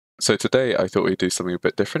So today I thought we'd do something a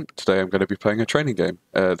bit different. Today I'm going to be playing a training game.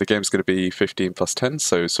 The game's going to be 15 plus 10,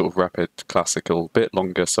 so sort of rapid, classical, bit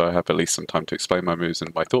longer, so I have at least some time to explain my moves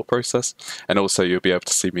and my thought process. And also you'll be able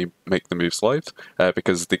to see me make the moves live,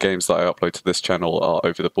 because the games that I upload to this channel are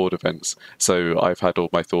over the board events. So I've had all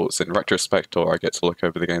my thoughts in retrospect, or I get to look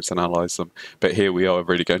over the games and analyze them. But here we are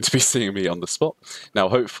really going to be seeing me on the spot. Now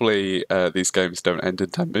hopefully these games don't end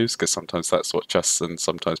in 10 moves, because sometimes that's what chess, and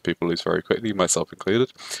sometimes people lose very quickly, myself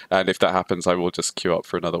included. And if that happens, I will just queue up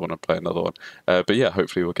for another one and play another one. But yeah,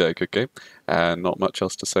 hopefully we'll get a good game. And not much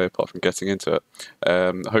else to say apart from getting into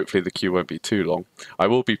it. Hopefully the queue won't be too long. I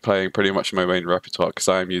will be playing pretty much my main repertoire because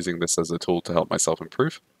I am using this as a tool to help myself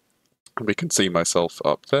improve. And we can see myself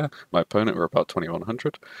up there. My opponent, we're about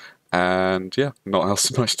 2100. And yeah, not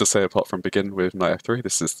else much to say apart from begin with knight f3.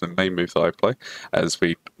 This is the main move that I play, as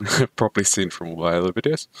we've probably seen from all my other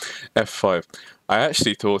videos. f5. I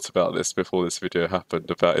actually thought about this before this video happened,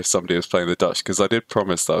 about if somebody was playing the Dutch, because I did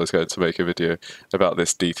promise that I was going to make a video about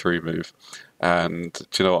this d3 move. And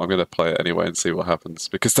do you know what? I'm going to play it anyway and see what happens,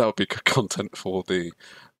 because that would be good content for the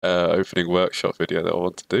opening workshop video that I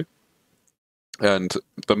want to do. And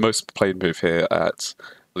the most played move here at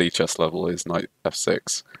League chess level is knight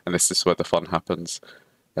f6, and this is where the fun happens.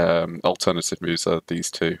 Alternative moves are these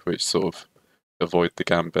two, which sort of avoid the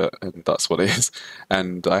gambit, and that's what it is.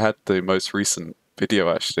 And I had the most recent video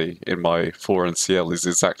actually in my 4NCL is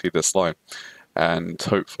exactly this line, and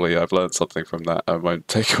hopefully I've learned something from that. I won't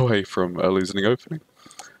take away from a losing opening.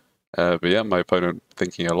 But yeah, my opponent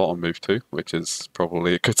thinking a lot on move 2, which is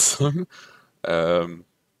probably a good sign. I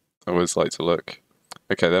always like to look.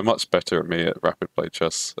 Okay, they're much better at me at rapid play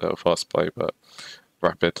chess, fast play, but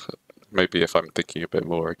rapid. Maybe if I'm thinking a bit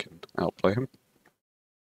more, I can outplay him.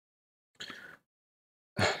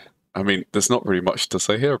 I mean, there's not really much to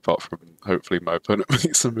say here apart from hopefully my opponent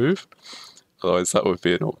makes a move. Otherwise, that would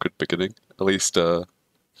be an awkward beginning. At least I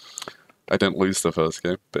didn't lose the first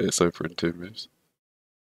game, but it's over in 2 moves.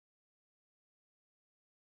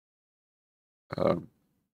 I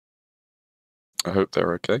hope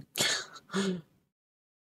they're okay.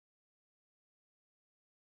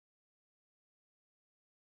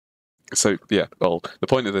 So yeah, well, the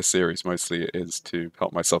point of this series mostly is to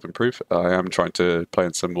help myself improve. I am trying to play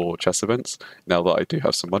in some more chess events now that I do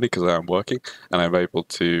have some money, because I am working and I'm able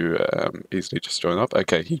to easily just join up.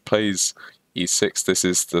 Okay, he plays e6. This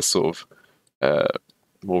is the sort of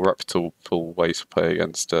more reputable way to play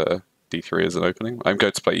against d3 as an opening. I'm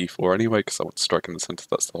going to play e4 anyway because I want to strike in the center.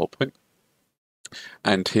 That's the whole point.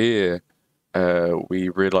 And here we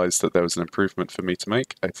realized that there was an improvement for me to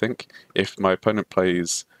make, I think. If my opponent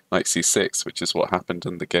plays knight c6, which is what happened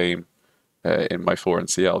in the game in my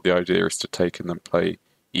 4NCL, the idea is to take and then play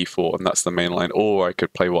e4, and that's the main line. Or I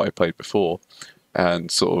could play what I played before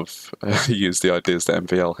and sort of use the ideas that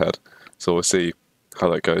MVL had. So we'll see how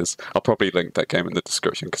that goes. I'll probably link that game in the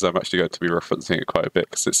description because I'm actually going to be referencing it quite a bit,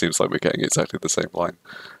 because it seems like we're getting exactly the same line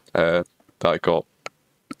that I got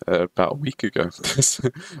about a week ago,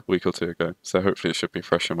 a week or 2 ago. So hopefully it should be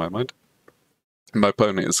fresh in my mind. My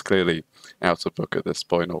opponent is clearly out of book at this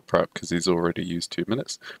point, or prep, because he's already used 2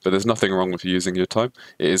 minutes. But there's nothing wrong with using your time.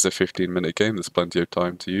 It is a 15-minute game. There's plenty of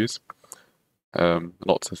time to use. A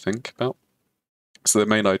lot to think about. So the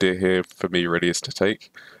main idea here for me really is to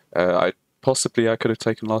take. I could have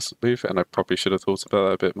taken last move, and I probably should have thought about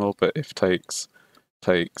that a bit more. But if takes,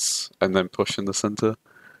 and then push in the center.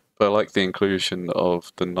 But I like the inclusion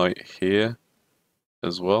of the knight here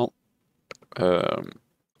as well,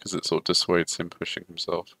 because it sort of dissuades him pushing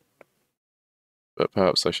himself. But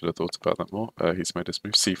perhaps I should have thought about that more. He's made his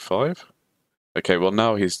move c5. Okay, well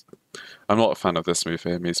now I'm not a fan of this move for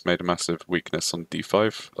him. He's made a massive weakness on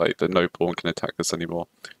d5. Like, the no pawn can attack this anymore.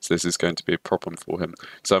 So this is going to be a problem for him.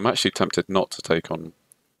 So I'm actually tempted not to take on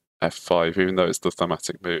f5, even though it's the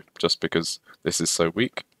thematic move, just because this is so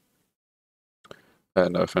weak.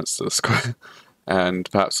 No offense to the square. And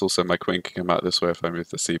perhaps also my queen can come out this way if I move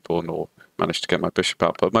the c-pawn or manage to get my bishop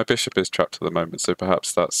out. But my bishop is trapped at the moment, so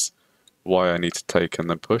perhaps that's why I need to take and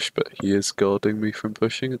then push. But he is guarding me from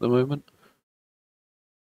pushing at the moment.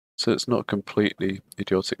 So it's not a completely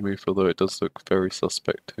idiotic move, although it does look very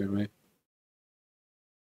suspect to me.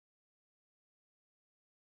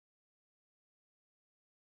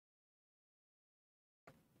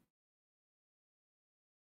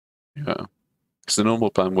 Yeah. Because the normal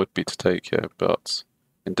plan would be to take here, but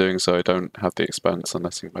in doing so I don't have the expense on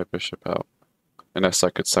letting my bishop out. Unless I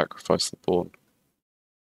could sacrifice the pawn.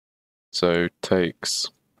 So takes,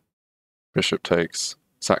 bishop takes,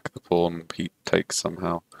 sack the pawn, he takes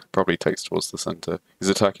somehow. Probably takes towards the center. He's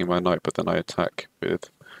attacking my knight, but then I attack with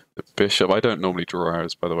The bishop, I don't normally draw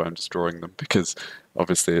arrows, by the way, I'm just drawing them because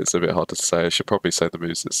obviously it's a bit hard to say. I should probably say the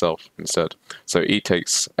moves itself instead. So e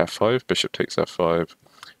takes f5, bishop takes f5,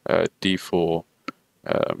 d4,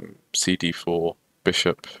 cd4,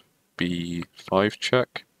 bishop b5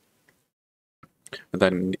 check, and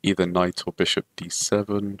then either knight or bishop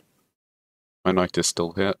d7. My knight is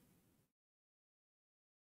still hit.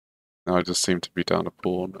 Now I just seem to be down a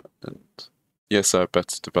pawn, and yes, I have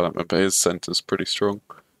better development, but his centre's pretty strong,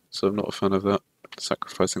 so I'm not a fan of that,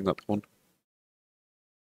 sacrificing that pawn.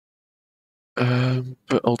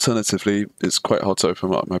 But alternatively, it's quite hard to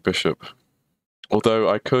open up my bishop. Although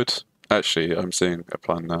I could, actually, I'm seeing a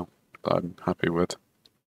plan now that I'm happy with.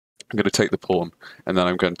 I'm going to take the pawn, and then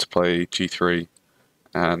I'm going to play g3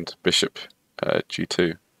 and bishop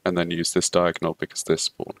g2, and then use this diagonal because this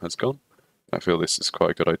pawn has gone. I feel this is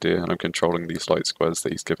quite a good idea, and I'm controlling these light squares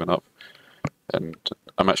that he's given up. And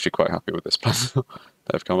I'm actually quite happy with this plan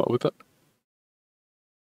that I've come up with it.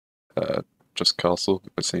 Just castle.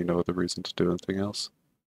 I see no other reason to do anything else.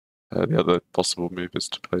 The other possible move is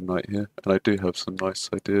to play knight here, and I do have some nice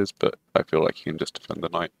ideas, but I feel like you can just defend the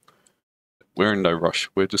knight. We're in no rush.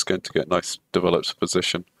 We're just going to get nice developed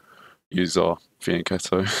position, use our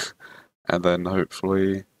fianchetto, and then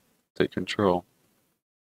hopefully take control.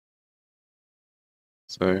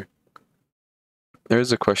 So there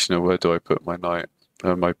is a question of where do I put my knight,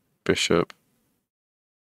 my bishop.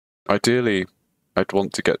 Ideally, I'd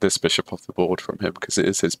want to get this bishop off the board from him because it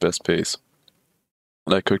is his best piece.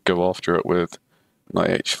 And I could go after it with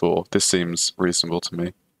knight h4. This seems reasonable to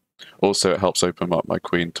me. Also, it helps open up my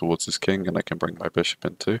queen towards his king, and I can bring my bishop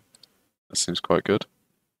in too. That seems quite good.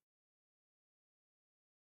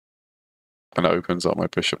 And it opens up my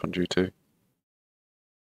bishop on g2.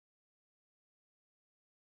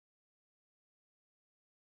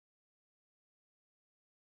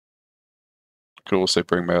 Could also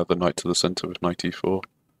bring my other knight to the center with knight e4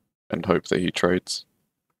 and hope that he trades.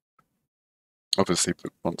 Obviously,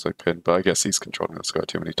 once I pin, but I guess he's controlling the square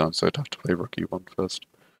too many times, so I'd have to play rook e1 first.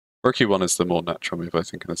 Rook e1 is the more natural move, I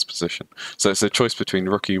think, in this position. So it's a choice between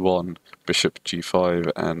rook e1, bishop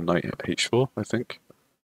g5, and knight h4, I think.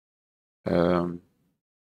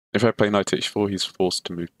 If I play knight h4, he's forced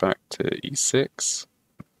to move back to e6.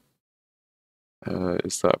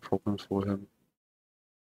 Is that a problem for him?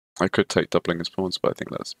 I could take doubling his pawns, but I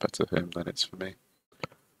think that's better for him than it's for me.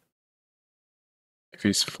 If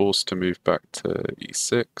he's forced to move back to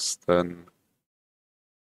e6, then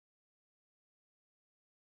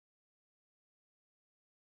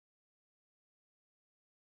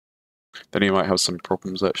he might have some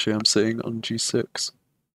problems, actually, I'm seeing on g6.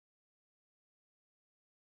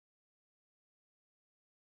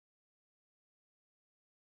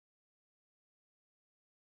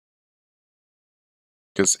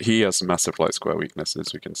 Because he has massive light square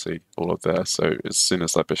weaknesses, we can see all of there, so as soon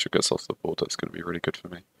as that bishop gets off the board, that's going to be really good for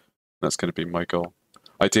me. That's going to be my goal.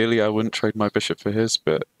 Ideally, I wouldn't trade my bishop for his,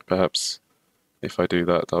 but perhaps if I do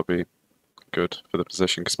that, that'll be good for the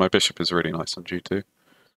position, because my bishop is really nice on g2.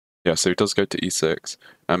 Yeah, so he does go to e6,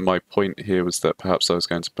 and my point here was that perhaps I was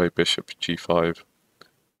going to play bishop g5,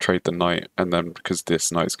 trade the knight, and then because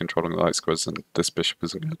this knight is controlling the light squares and this bishop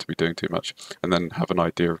isn't going to be doing too much, and then have an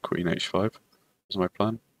idea of queen h5 was my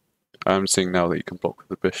plan. I'm seeing now that you can block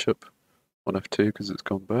the bishop on f2 because it's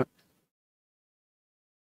gone back.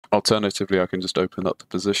 Alternatively, I can just open up the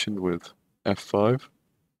position with f5,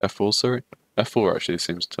 f4, sorry. f4 actually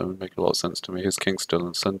seems to make a lot of sense to me. His king's still in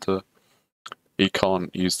the center. He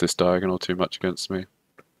can't use this diagonal too much against me.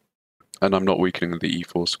 And I'm not weakening the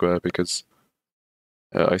e4 square because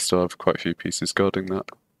I still have quite a few pieces guarding that.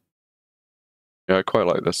 Yeah, I quite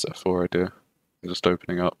like this f4 idea. I'm just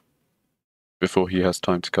opening up before he has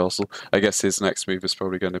time to castle. I guess his next move is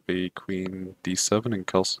probably going to be queen d7 and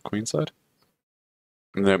castle queenside.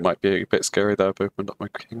 And then it might be a bit scary that I've opened up my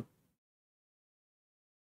king.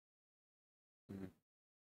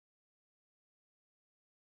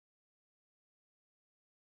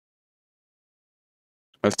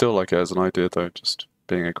 I still like it as an idea though, just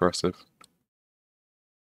being aggressive.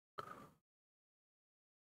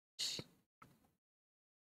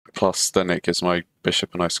 Plus, then it gives my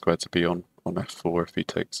bishop an I-square to be on f4 if he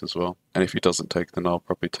takes as well. And if he doesn't take, then I'll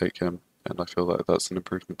probably take him. And I feel like that's an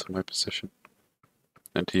improvement to my position.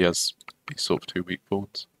 And he has these sort of two weak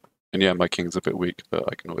pawns. And yeah, my king's a bit weak, but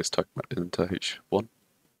I can always tuck it into h1.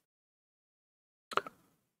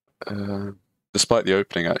 Despite the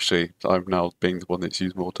opening, actually, I'm now being the one that's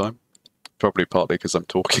used more time. Probably partly because I'm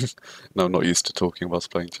talking. And I'm not used to talking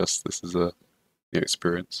whilst playing chess. This is a new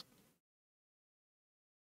experience.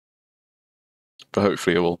 But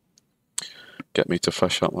hopefully it will get me to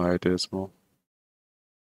flesh out my ideas more.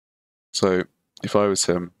 So if I was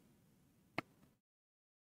him,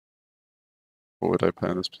 what would I play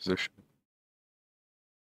in this position?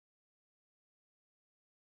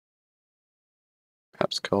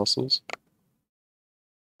 Perhaps castles.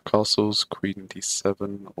 Castles, queen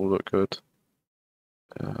d7, all look good.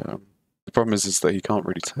 The problem is that he can't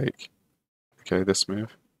really take. Okay, this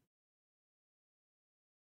move.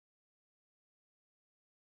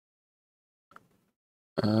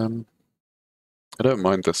 Um, I don't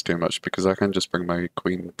mind this too much because I can just bring my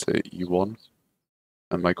queen to e1,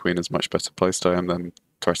 and my queen is much better placed I am than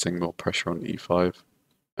threatening more pressure on e5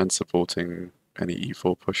 and supporting any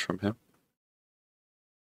e4 push from him.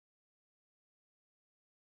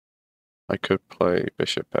 I could play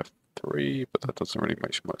bishop f3, but that doesn't really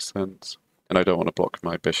make much sense. And I don't want to block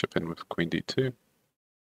my bishop in with queen d2.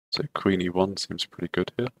 So queen e1 seems pretty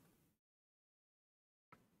good here.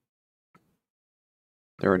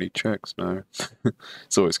 There are any checks? No.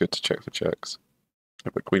 It's always good to check for checks.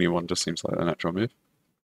 But queen e1 just seems like a natural move.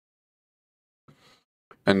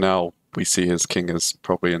 And now we see his king is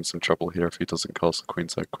probably in some trouble here if he doesn't castle queen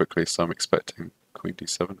so quickly, so I'm expecting queen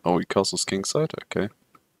d7. Oh, he castles kingside? Okay.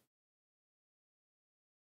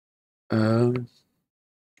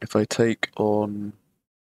 If I take on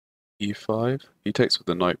e5, he takes with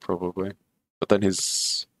the knight probably, but then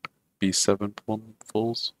his b7 pawn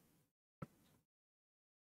falls.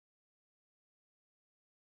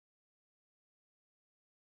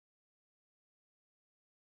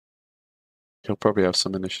 He'll probably have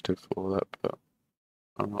some initiative for that, but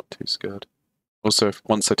I'm not too scared. Also,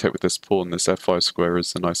 once I take with this pawn, this f5 square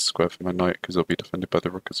is the nicest square for my knight because it'll be defended by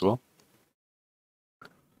the rook as well.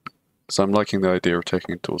 So I'm liking the idea of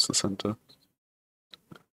taking it towards the center.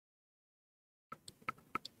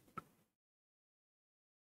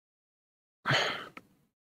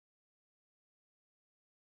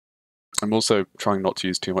 I'm also trying not to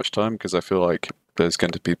use too much time because I feel like there's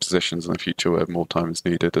going to be positions in the future where more time is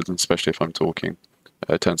needed, and especially if I'm talking.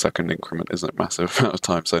 A 10-second increment isn't a massive amount of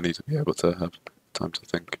time, so I need to be able to have time to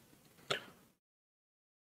think.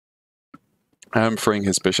 I am freeing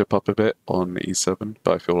his bishop up a bit on e7,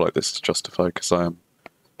 but I feel like this is justified because I am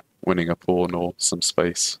winning a pawn or some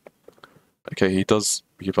space. Okay, he does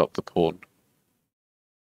give up the pawn.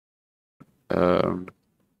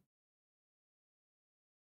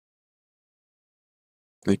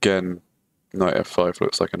 Again, knight f5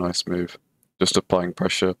 looks like a nice move. Just applying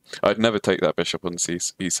pressure. I'd never take that bishop on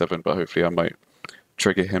e7, but hopefully I might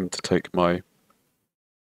trigger him to take my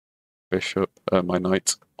bishop, my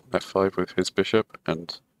knight on f5 with his bishop,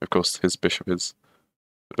 and of course his bishop is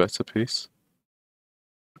the better piece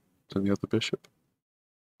than the other bishop.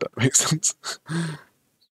 That makes sense.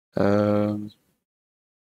 What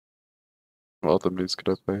other moves could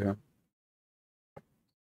I play here?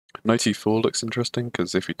 Knight e4 looks interesting,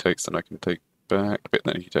 because if he takes then I can take back, but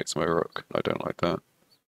then he takes my rook. I don't like that.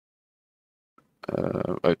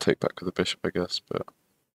 I'd take back with the bishop, I guess, but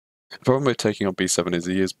the problem with taking on b7 is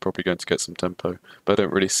he is probably going to get some tempo, but I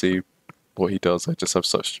don't really see what he does. I just have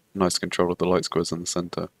such nice control of the light squares in the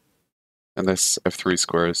center. And this f3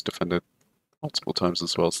 square is defended multiple times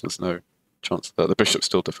as well, so there's no chance that the bishop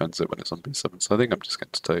still defends it when it's on b7, so I think I'm just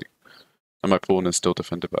going to take. And my pawn is still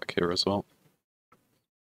defended back here as well.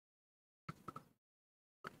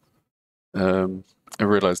 I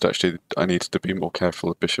realised actually I needed to be more careful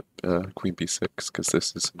of bishop queen b6, because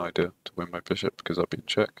this is an idea to win my bishop, because I'll be in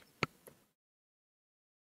check.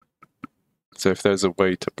 So if there's a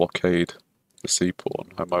way to blockade the c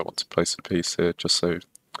pawn, I might want to place a piece here just so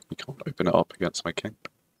he can't open it up against my king.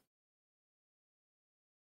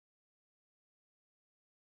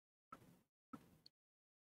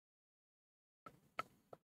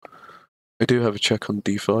 I do have a check on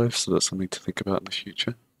d5, so that's something to think about in the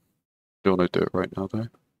future. Don't want to do it right now though.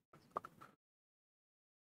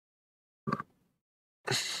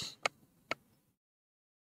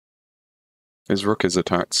 His rook is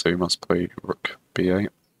attacked, so he must play rook b8.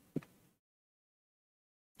 And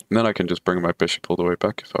then I can just bring my bishop all the way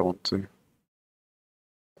back if I want to.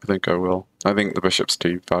 I think I will. I think the bishop's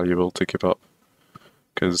too valuable to give up,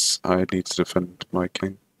 because I need to defend my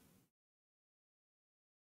king.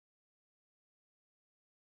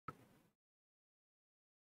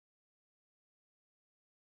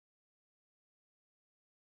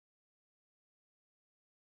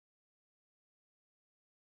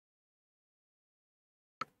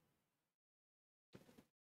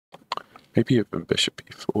 Maybe even bishop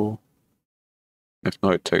e4. If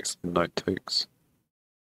knight takes, then knight takes.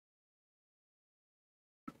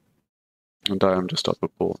 And I am just up a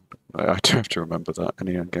pawn. I do have to remember that.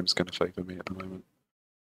 Any endgame's going to favour me at the moment.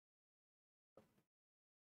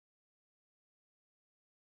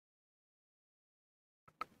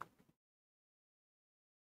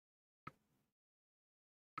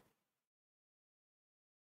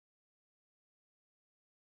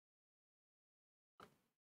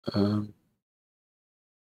 Um,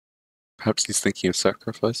 Perhaps he's thinking of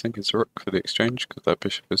sacrificing his rook for the exchange, because that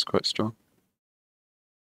bishop is quite strong.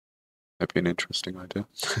 That'd be an interesting idea.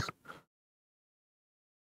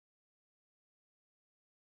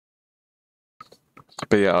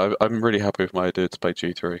 But yeah, I'm really happy with my idea to play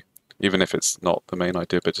g3. Even if it's not the main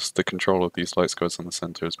idea, but just the control of these light squares in the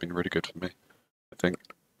center has been really good for me, I think.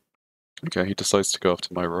 Okay, he decides to go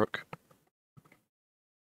after my rook.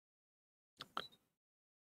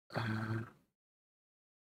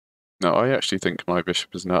 No, I actually think my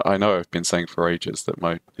bishop is now. I know I've been saying for ages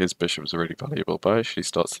that his bishop is really valuable, but I actually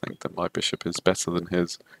start to think that my bishop is better than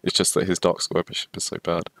his. It's just that his dark square bishop is so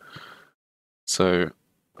bad. So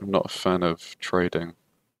I'm not a fan of trading.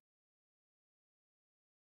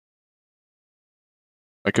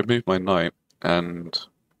 I could move my knight and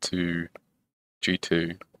to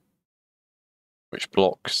g2, which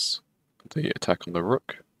blocks the attack on the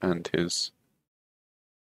rook, and his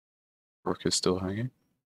rook is still hanging.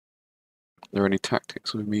 Are there any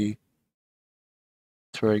tactics with me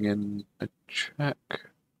throwing in a check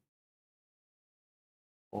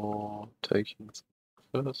or taking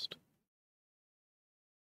first?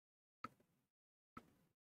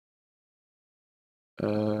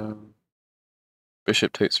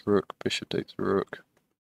 Bishop takes rook, bishop takes rook,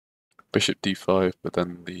 bishop d5, but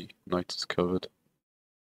then the knight is covered.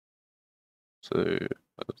 So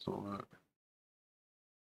that doesn't work.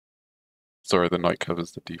 Sorry, the knight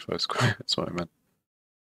covers the d5 square, that's what I meant.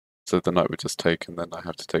 So the knight would just take, and then I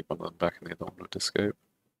have to take one of them back, and the other one would escape.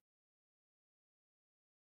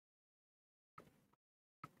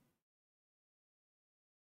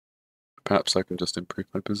 Perhaps I can just improve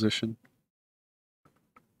my position.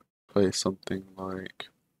 Play something like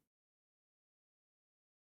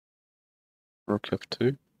rook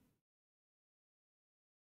f2.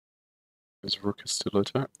 His rook is still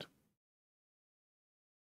attacked.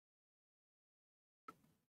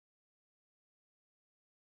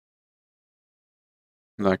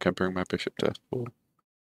 And I can bring my bishop to f4.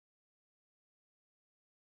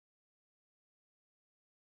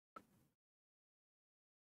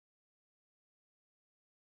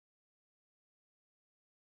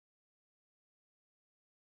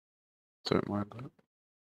 Don't mind that.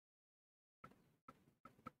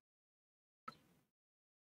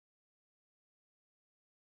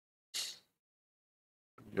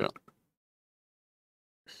 Yeah.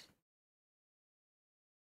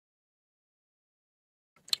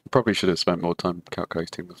 Probably should have spent more time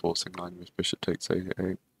calculating the forcing line with bishop takes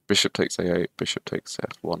a8, bishop takes a8, bishop takes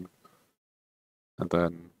f1, and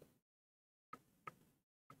then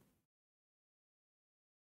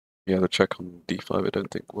yeah, the check on d5 I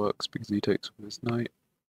don't think works because he takes with his knight.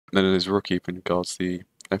 And then his rook even guards the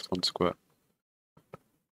f1 square.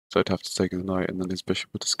 So I'd have to take his knight and then his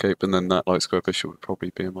bishop would escape, and then that light square bishop would probably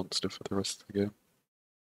be a monster for the rest of the game.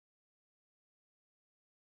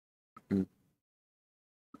 Mm.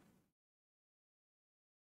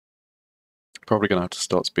 Probably gonna have to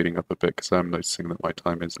start speeding up a bit because I'm noticing that my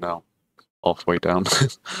time is now halfway down.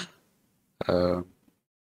 um,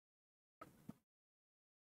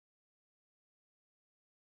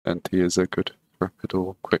 and he is a good rapid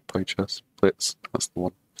or quick play chess. Blitz, that's the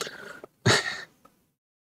one.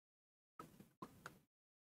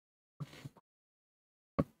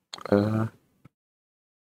 uh,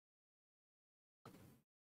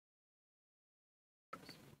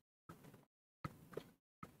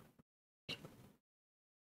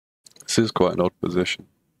 this is quite an odd position.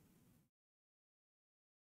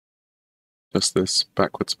 Just this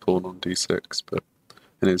backwards pawn on d6, but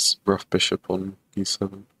and his rough bishop on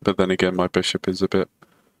e7. But then again, my bishop is a bit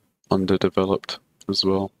underdeveloped as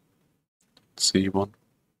well. c1.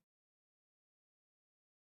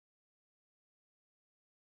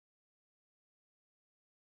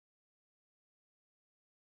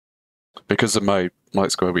 Because of my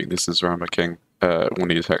light square weaknesses around my king, when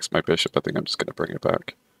he attacks my bishop, I think I'm just going to bring it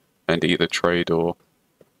back and either trade or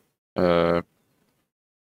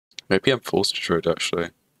maybe I'm forced to trade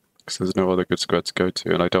actually, because there's no other good square to go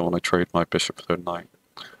to, and I don't want to trade my bishop for a knight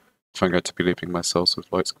if I'm going to be leaving my cells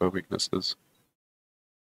with light square weaknesses.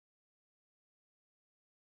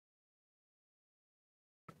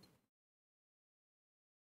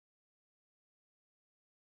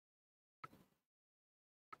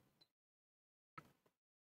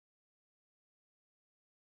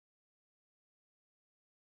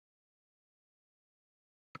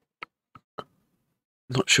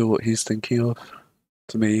 Not sure what he's thinking of.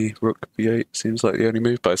 To me, rook b8 seems like the only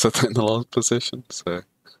move, but I said that in the last position, so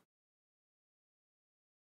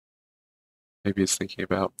maybe he's thinking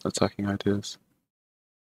about attacking ideas.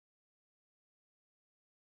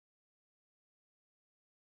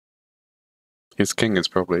 His king is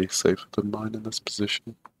probably safer than mine in this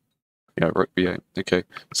position. Yeah, rook b8. Okay,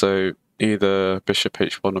 so either bishop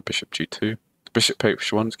h1 or bishop g2. Bishop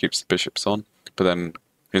h1 keeps the bishops on, but then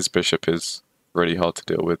his bishop is really hard to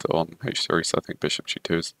deal with on h3, so I think bishop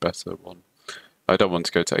g2 is the better one. I don't want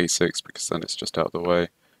to go to a6 because then it's just out of the way.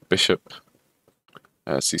 Bishop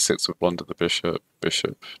c6 would blunder the bishop.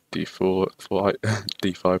 Bishop d4,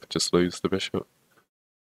 d5, just lose the bishop.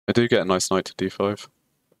 I do get a nice knight to d5.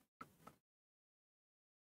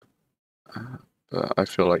 But I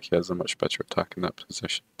feel like he has a much better attack in that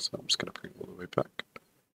position, so I'm just going to bring it all the way back.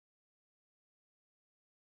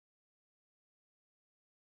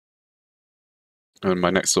 And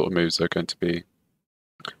my next sort of moves are going to be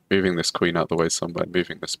moving this queen out the way somewhere,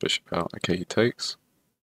 moving this bishop out. Okay, he takes.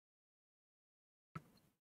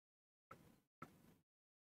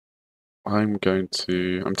 I'm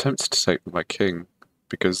tempted to take my king,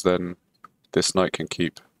 because then this knight can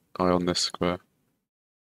keep eye on this square.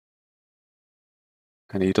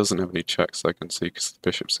 And he doesn't have any checks I can see because the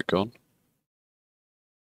bishops are gone.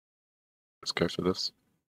 Let's go for this.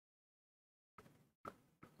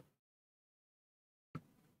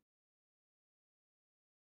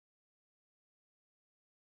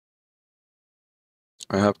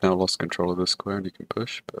 I have now lost control of this square and he can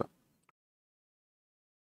push, but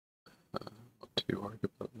not too worried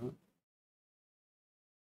about that.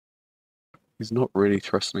 He's not really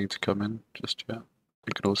threatening to come in just yet.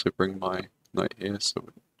 I can also bring my knight here, so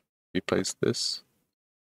he plays this.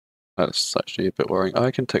 That's actually a bit worrying.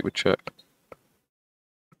 I can take with check.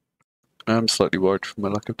 I am slightly worried from my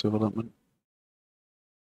lack of development.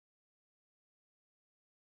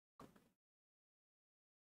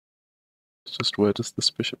 It's just, where does this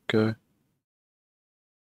bishop go? I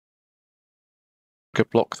could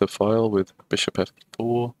block the file with bishop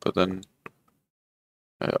f4, but then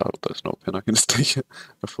oh, that's not a pin. I can just take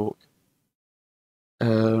a fork.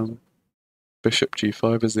 Bishop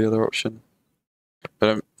g5 is the other option.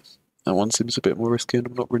 But that one seems a bit more risky, and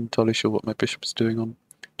I'm not really entirely sure what my bishop is doing on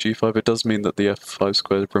g5. It does mean that the f5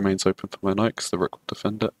 square remains open for my knight, because the rook will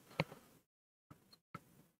defend it.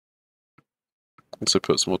 Also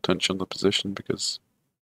puts more tension on the position because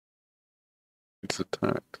it's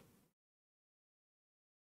attacked.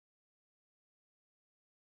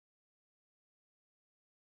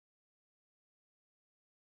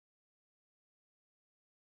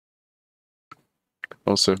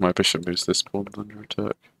 Also, if my bishop moves this pawn under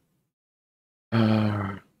attack.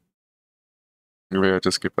 Maybe I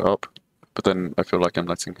just give it up. But then I feel like I'm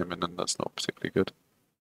letting him in, and that's not particularly good.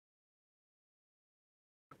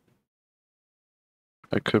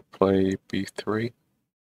 I could play b3.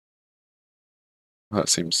 That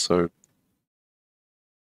seems so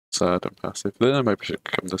sad and passive. Then I maybe should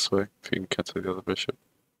come this way if you can get to the other bishop.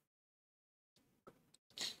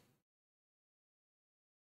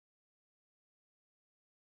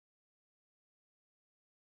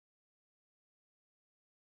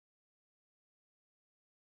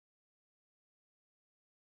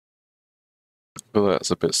 But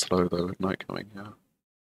that's a bit slow though with knight coming here.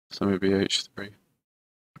 So maybe h3.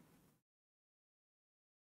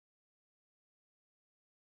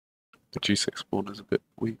 The g6 pawn is a bit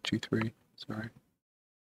weak, g3, sorry.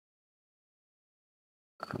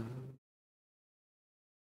 Yeah,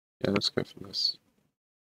 let's go for this.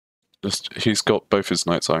 He's got both his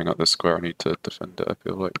knights eyeing up this square. I need to defend it, I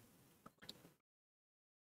feel like.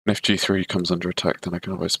 And if g3 comes under attack, then I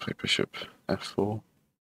can always play bishop f4.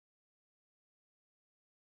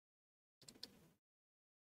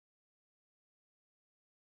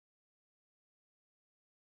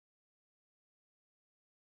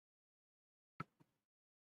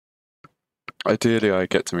 Ideally, I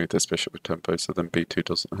get to move this bishop with tempo, so then b2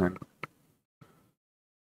 doesn't hang.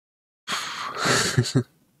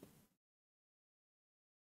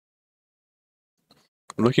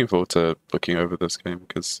 I'm looking forward to looking over this game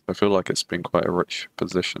because I feel like it's been quite a rich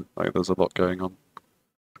position. Like, there's a lot going on.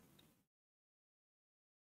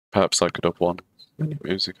 Perhaps I could have won many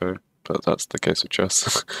moves ago, but that's the case with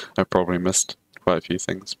chess. I probably missed quite a few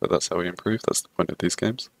things, but that's how we improve. That's the point of these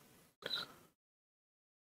games.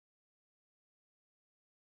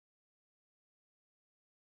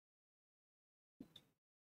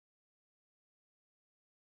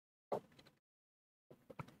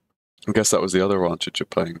 I guess that was the other advantage of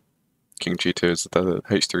playing King G2, is that the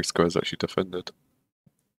H3 square is actually defended,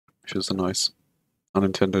 which is a nice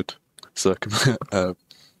unintended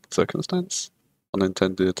circumstance,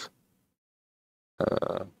 unintended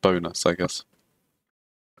bonus, I guess.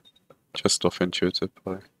 Just off intuitive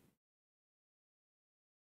play.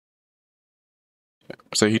 Yeah.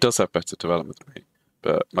 So he does have better development than me,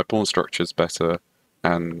 but my pawn structure is better,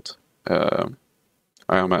 and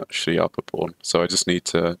I am actually up a pawn, so I just need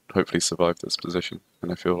to hopefully survive this position,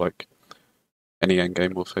 and I feel like any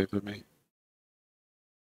endgame will favour me.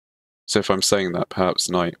 So if I'm saying that, perhaps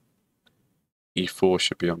knight e4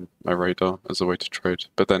 should be on my radar as a way to trade.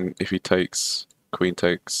 But then if he takes, queen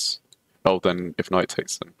takes, oh, then if knight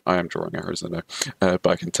takes, then I am drawing arrows, I know. But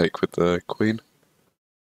I can take with the queen.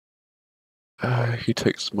 He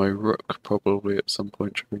takes my rook probably at some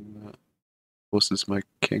point during that. Forces my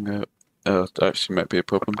king out. That actually might be a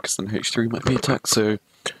problem because then h3 might be attacked. So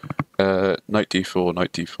knight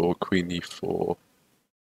d4, queen e4,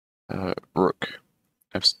 rook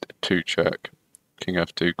f2 check, king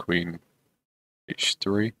f2, queen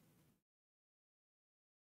h3.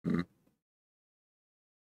 Hmm.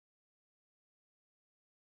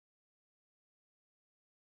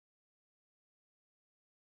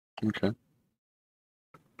 Okay.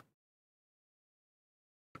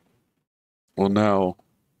 Well, now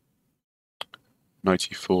knight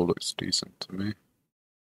e4 looks decent to me.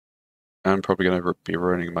 I'm probably going to be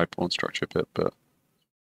ruining my pawn structure a bit, but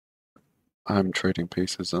I'm trading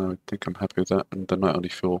pieces and I think I'm happy with that. And the knight on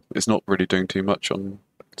e4 is not really doing too much on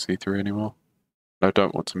c3 anymore. I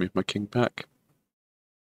don't want to move my king back.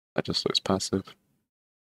 That just looks passive.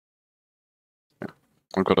 Yeah,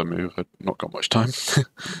 I've got to move. I've not got much time.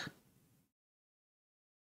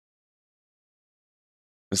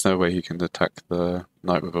 There's no way he can attack the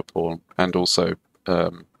knight with a pawn, and also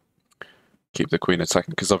keep the queen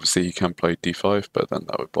attacking, because obviously he can play d5, but then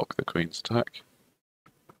that would block the queen's attack.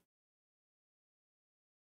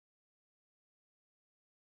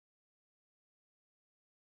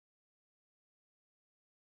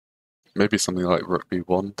 Maybe something like rook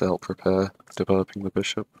b1 to help prepare developing the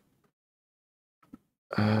bishop.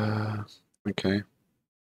 Okay.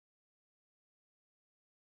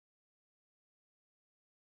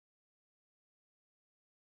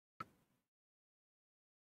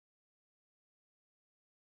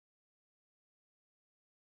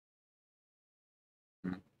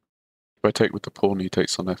 If I take with the pawn, he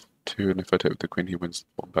takes on f2, and if I take with the queen, he wins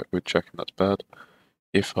the pawn back with check, and that's bad.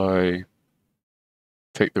 If I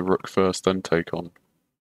take the rook first, then take on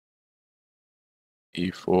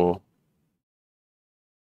e4,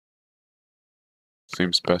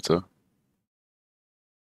 seems better.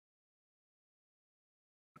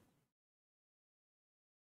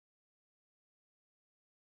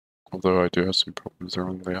 Although I do have some problems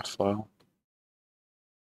around the f-file.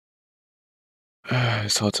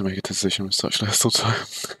 It's hard to make a decision with such little time.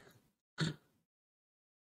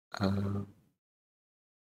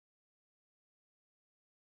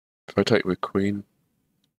 If I take with queen,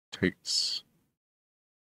 takes...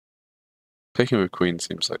 Taking with queen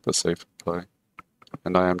seems like the safer play.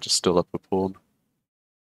 And I am just still up a pawn.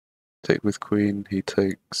 Take with queen, he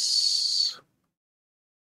takes...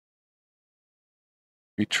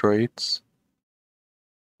 He trades.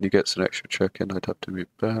 He gets an extra check in, I'd have to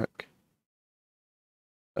move back.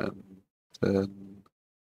 And then...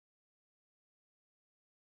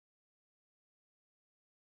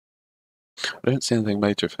 I don't see anything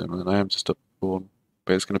major for him, and I am just up a pawn.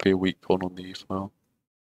 But it's going to be a weak pawn on the e-file.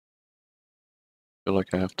 I feel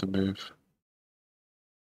like I have to move.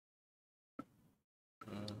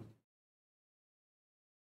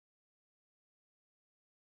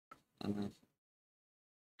 I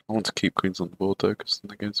want to keep queens on the board though, because then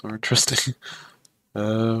the game's more interesting.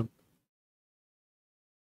 I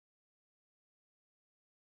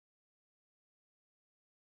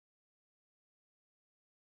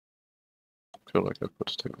feel like I've got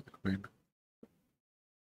to take with the queen.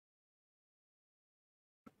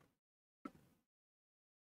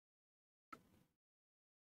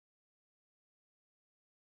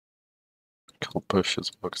 Can't push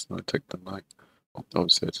as well because then I take the knight.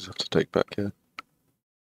 Obviously, I just have to take back here.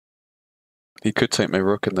 He could take my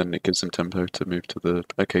rook and then it gives him tempo to move to the...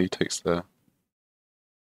 Okay, he takes there.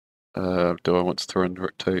 Do I want to throw in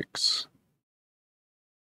rook takes?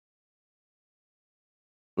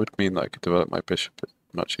 Would mean that I could develop my bishop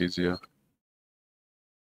much easier.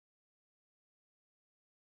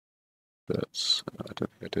 But I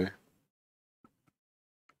don't think I do.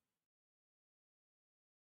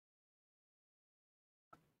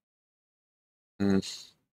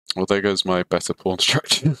 Well, there goes my better pawn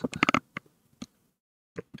structure.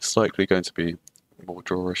 It's likely going to be more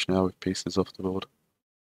drawish now with pieces off the board.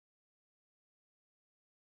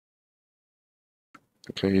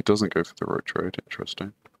 Okay, he doesn't go for the rook trade,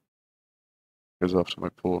 interesting. Goes after my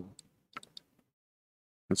pawn.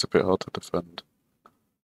 It's a bit hard to defend.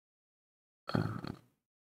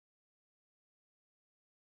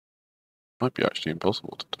 Might be actually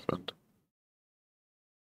impossible to defend.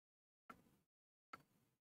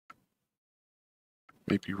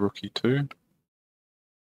 Maybe rook e2.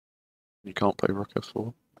 You can't play rook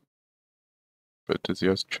f4. But does he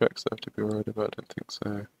have checks I have to be worried about? I don't think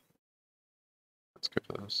so. Let's go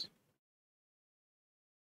for this.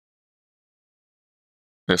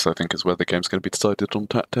 This, I think, is where the game's going to be decided on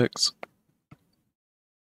tactics.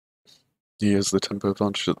 He has the tempo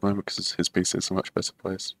advantage at the moment because his piece is a much better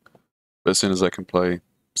place. But as soon as I can play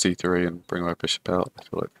c3 and bring my bishop out, I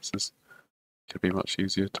feel like this is going to be much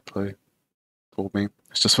easier to play for me.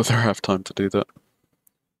 It's just whether I have time to do that.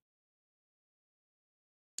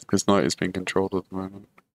 His knight is being controlled at the moment.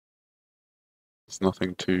 There's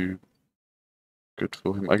nothing too good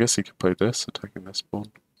for him. I guess he could play this, attacking this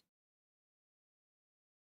pawn.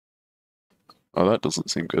 Oh, that doesn't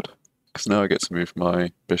seem good. Because now I get to move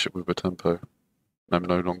my bishop with a tempo. I'm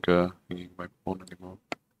no longer hanging my pawn anymore.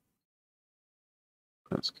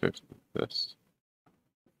 Let's go for this.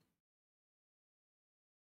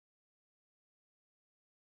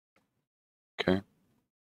 Okay.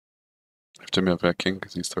 I have to move our king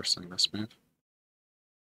because he's thrusting this move.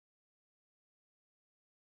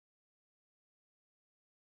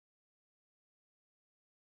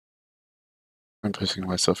 I'm putting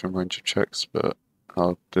myself in range of checks, but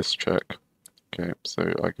I'll this check. Okay,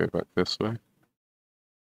 so I go back this way.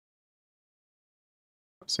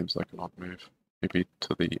 That seems like an odd move. Maybe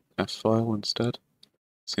to the f-file instead.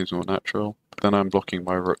 Seems more natural. But then I'm blocking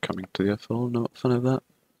my rook coming to the f-file. Not a fan of that.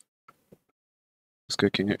 Let's go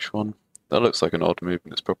king h1. That looks like an odd move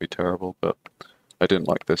and it's probably terrible, but I didn't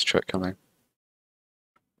like this check coming.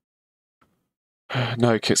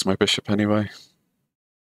 Now he kicks my bishop anyway.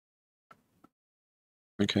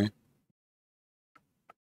 Okay.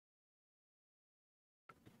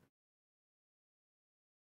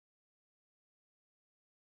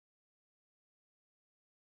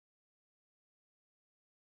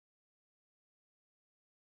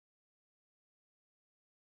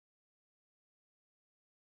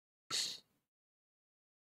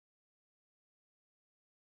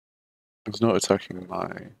 He's not attacking my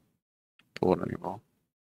pawn anymore.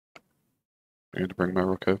 I'm going to bring my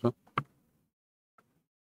rook over.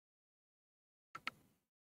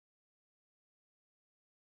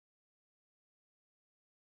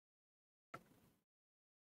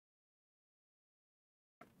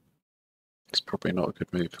 It's probably not a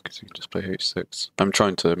good move because he can just play h6. I'm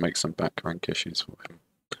trying to make some back rank issues for him,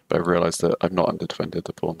 but I realised that I've not under-defended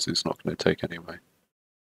the pawns he's not going to take anyway.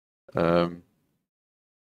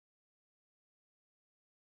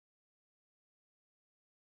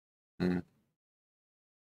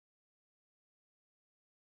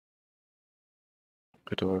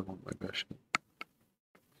 Where do I want my bishop?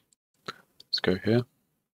 Let's go here.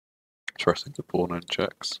 Trusting the pawn and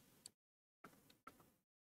checks.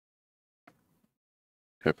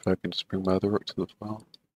 Hopefully I can just bring my other rook to the file.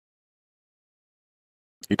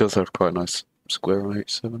 He does have quite a nice square on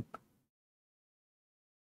h7.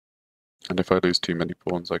 And if I lose too many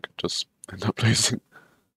pawns, I could just end up losing.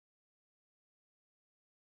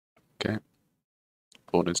 Okay.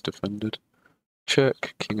 Pawn is defended.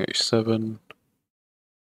 Check, king h7.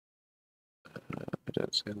 I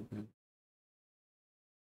don't see anything.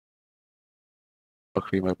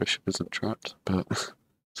 Luckily my bishop isn't trapped, but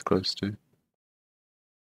it's close to.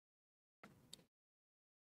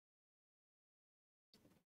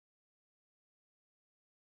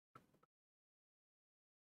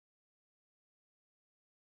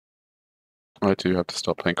 I do have to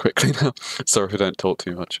stop playing quickly now. Sorry if I don't talk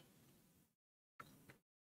too much.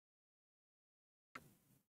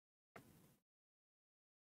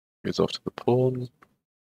 Goes off to the pawn.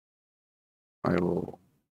 I will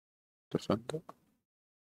defend it.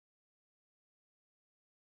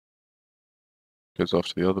 Goes off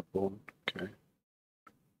to the other pawn. Okay.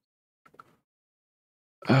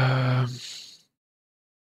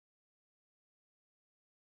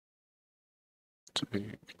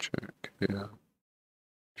 Take, check, yeah.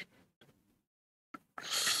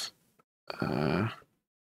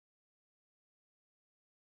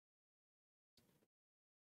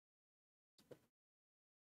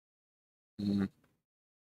 Hmm.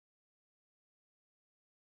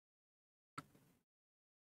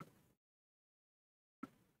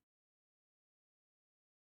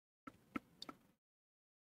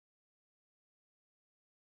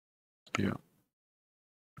 Yeah.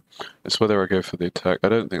 It's whether I go for the attack. I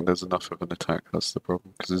don't think there's enough of an attack, that's the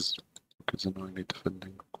problem, because it's annoyingly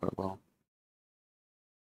defending quite well.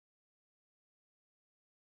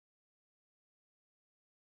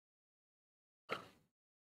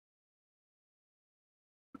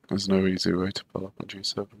 There's no easy way to pull up on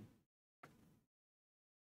g7.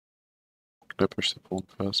 I push the pawn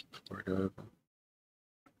first before I go over.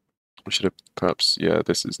 I should have perhaps. Yeah,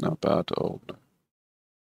 this is now bad. Oh no.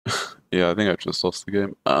 Yeah, I think I just lost the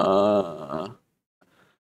game.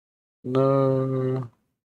 No.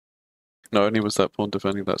 Not only was that pawn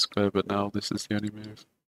defending that square, but now this is the only move.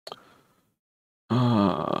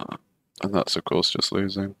 And that's of course just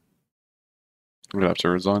losing. I'm gonna have to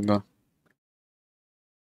resign there.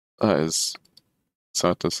 That is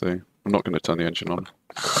sad to see. I'm not going to turn the engine on.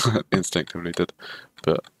 Instinctively did.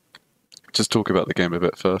 But just talk about the game a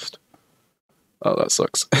bit first. Oh, that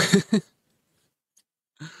sucks.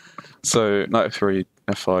 So, knight f3,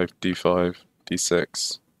 f5, d5,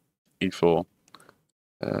 d6, e4.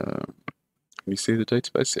 Can you see the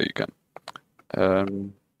database? Yeah, you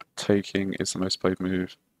can. Taking is the most played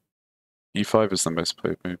move. e5 is the most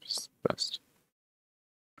played move, is best.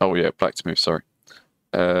 Oh yeah, black to move, sorry.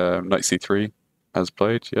 Knight c3 as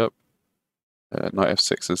played, yep. Knight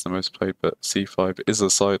f6 is the most played, but c5 is a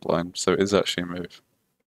sideline, so it is actually a move.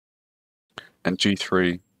 And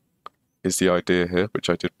g3 is the idea here, which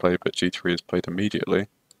I did play, but g3 is played immediately.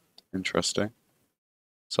 Interesting.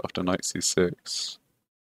 So after knight c6,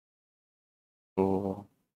 4.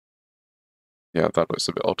 Yeah, that looks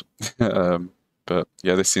a bit odd. But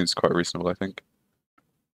yeah, this seems quite reasonable, I think.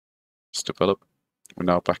 Just develop. We're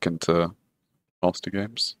now back into master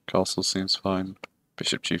games. Castle seems fine.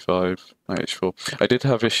 Bishop g5, knight h4. I did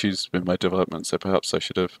have issues with my development, so perhaps I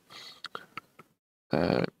should have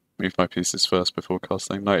moved my pieces first before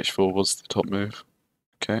castling. Knight h4 was the top move.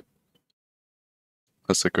 Okay.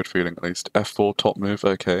 That's a good feeling at least. f4 top move,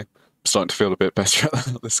 okay. I'm starting to feel a bit better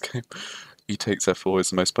at this game. E takes f4 is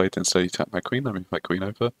the most played, instead you tap my queen, I move my queen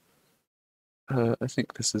over. I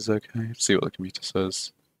think this is okay. See what the computer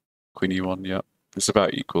says. Queen e1, yeah. It's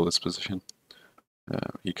about equal, this position.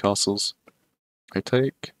 He castles. I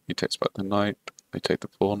take. He takes back the knight. I take the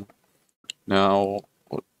pawn. Now,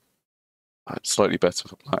 slightly better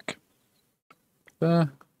for black. You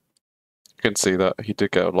can see that he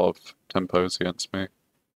did get a lot of tempos against me.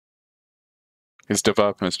 His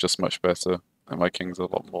development is just much better, and my king's a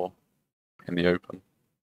lot more in the open.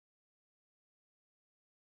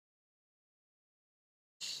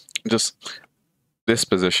 Just this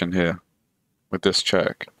position here, with this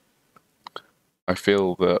check, I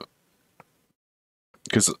feel that,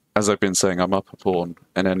 because as I've been saying, I'm up a pawn,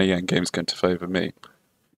 and any endgame's going to favour me,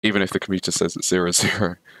 even if the computer says it's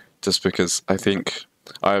 0-0, just because I think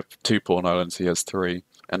I have 2 pawn islands, he has 3,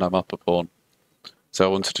 and I'm up a pawn. So I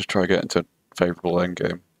wanted to try get into a favourable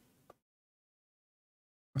endgame.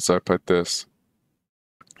 So I played this.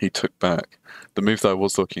 He took back. The move that I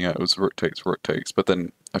was looking at was rook takes, but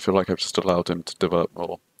then I feel like I've just allowed him to develop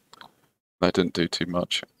more. I didn't do too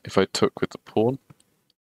much. If I took with the pawn,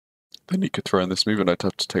 then he could throw in this move and I'd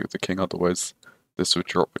have to take with the king, otherwise this would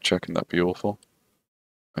drop with check and that'd be awful,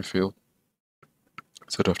 I feel.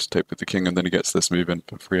 So I'd have to take with the king and then he gets this move in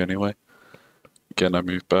for free anyway. Again, I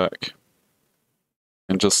move back.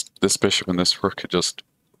 And just this bishop and this rook are just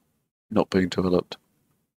not being developed.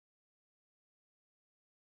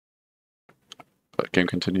 But game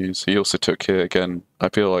continues. He also took here again. I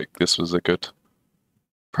feel like this was a good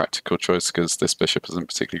practical choice because this bishop isn't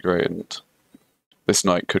particularly great and this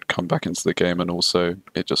knight could come back into the game and also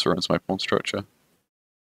it just ruins my pawn structure.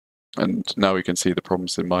 And now we can see the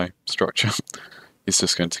problems in my structure. He's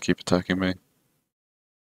just going to keep attacking me.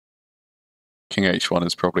 King h1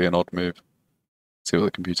 is probably an odd move. See what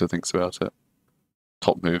the computer thinks about it.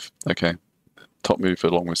 Top move, okay. Top move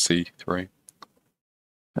along with c3.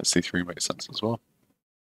 That c3 makes sense as well.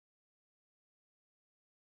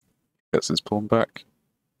 Gets his pawn back.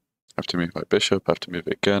 Have to move my bishop, have to move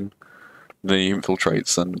it again. Then he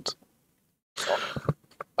infiltrates and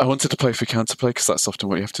I wanted to play for counterplay because that's often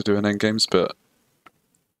what you have to do in endgames, but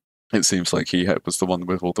it seems like he was the one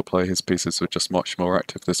with all the play. His pieces were just much more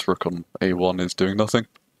active. This rook on a1 is doing nothing.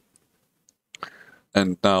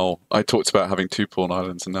 And now I talked about having 2 pawn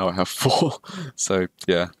islands and now I have 4. So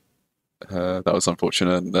yeah, that was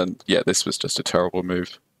unfortunate. And then yeah, this was just a terrible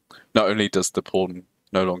move. Not only does the pawn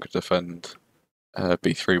no longer defend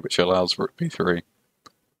b3, which allows rook b3.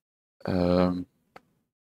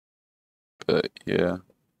 But yeah,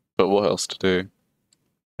 but what else to do?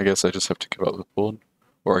 I guess I just have to give up the pawn,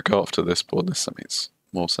 or I go after this pawn. This makes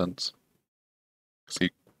more sense. Because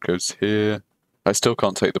he goes here. I still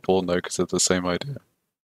can't take the pawn though because of the same idea.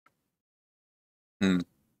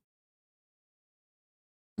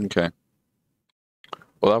 Okay.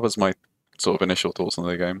 Well, that was my sort of initial thoughts on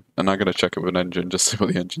the game, and I'm going to check it with an engine, just see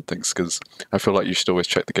what the engine thinks, because I feel like you should always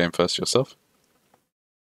check the game first yourself.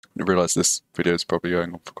 I realise this video is probably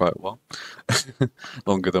going on for quite a while,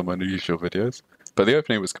 longer than my usual videos. But the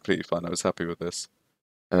opening was completely fine. I was happy with this.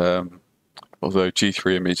 Although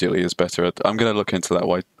g3 immediately is better. I'm going to look into that.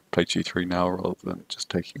 Why play g3 now rather than just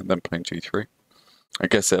taking and then playing g3? I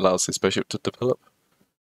guess it allows this bishop to develop,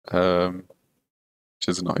 which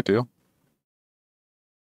isn't ideal.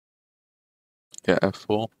 Yeah,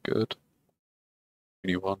 f4, good.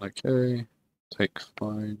 e1, okay. Take,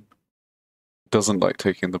 fine. Doesn't like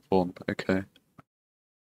taking the pawn, okay.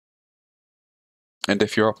 And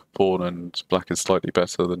if you're up a pawn and black is slightly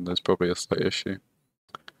better, then there's probably a slight issue.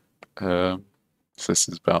 So this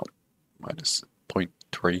is about minus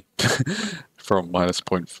 0.3 from minus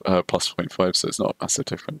plus 0.5, so it's not a massive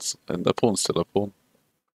difference. And the pawn's still a pawn.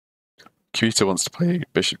 Q2 wants to play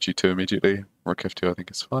bishop g2 immediately. Rook f2 I think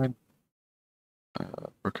is fine.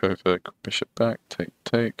 Rook over, bishop back,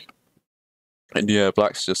 take. And yeah,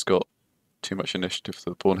 black's just got too much initiative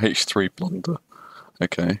for the pawn. h3 blunder.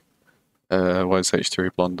 Okay. Why is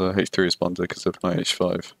h3 blunder? h3 is blunder because of knight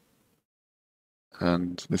h5.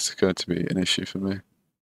 And this is going to be an issue for me.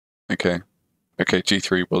 Okay,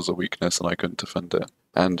 g3 was a weakness and I couldn't defend it.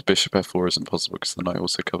 And bishop f4 isn't possible because the knight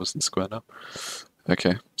also covers the square now.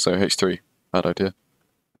 Okay, so h3, bad idea.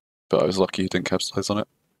 But I was lucky he didn't capitalize on it.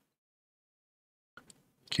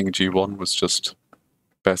 King g1 was just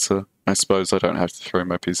better. I suppose I don't have to throw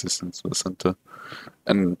my pieces into the center.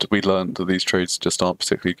 And we learned that these trades just aren't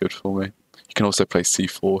particularly good for me. You can also play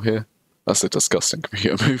c4 here. That's a disgusting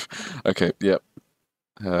computer move. Okay, yep.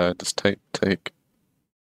 Just take.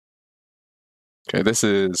 Okay, this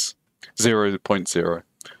is 0.0.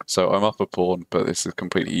 So I'm up a pawn, but this is a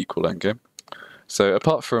completely equal endgame. So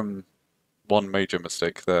apart from one major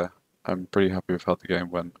mistake there, I'm pretty happy with how the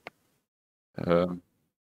game went. Defend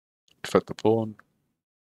the pawn,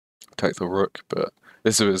 take the rook, but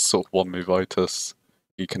this is sort of one move-itis.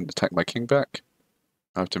 You can attack my king back.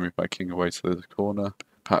 I have to move my king away to the corner.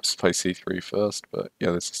 Perhaps play c3 first, but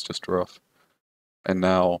yeah, this is just rough. And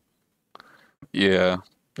now, yeah,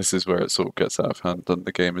 this is where it sort of gets out of hand and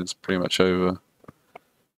the game is pretty much over.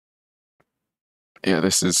 Yeah,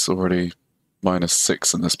 this is already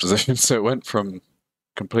 -6 in this position, so it went from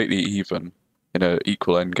completely even in an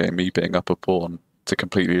equal endgame, me being up a pawn, to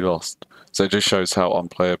completely lost. So it just shows how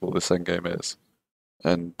unplayable this endgame is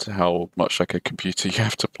and how much like a computer you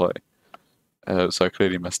have to play. So I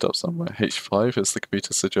clearly messed up somewhere. h5 is the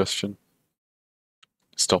computer suggestion.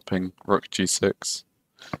 Stopping rook g6.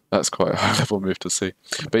 That's quite a high-level move to see.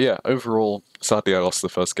 But yeah, overall, sadly I lost the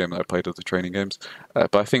first game that I played of the training games.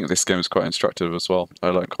 But I think this game is quite instructive as well. I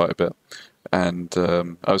learned quite a bit. And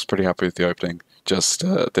I was pretty happy with the opening. Just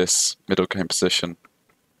this middle game position.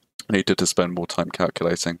 I needed to spend more time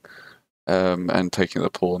calculating. And taking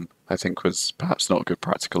the pawn, I think, was perhaps not a good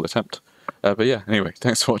practical attempt. But yeah, anyway,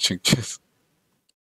 thanks for watching. Cheers.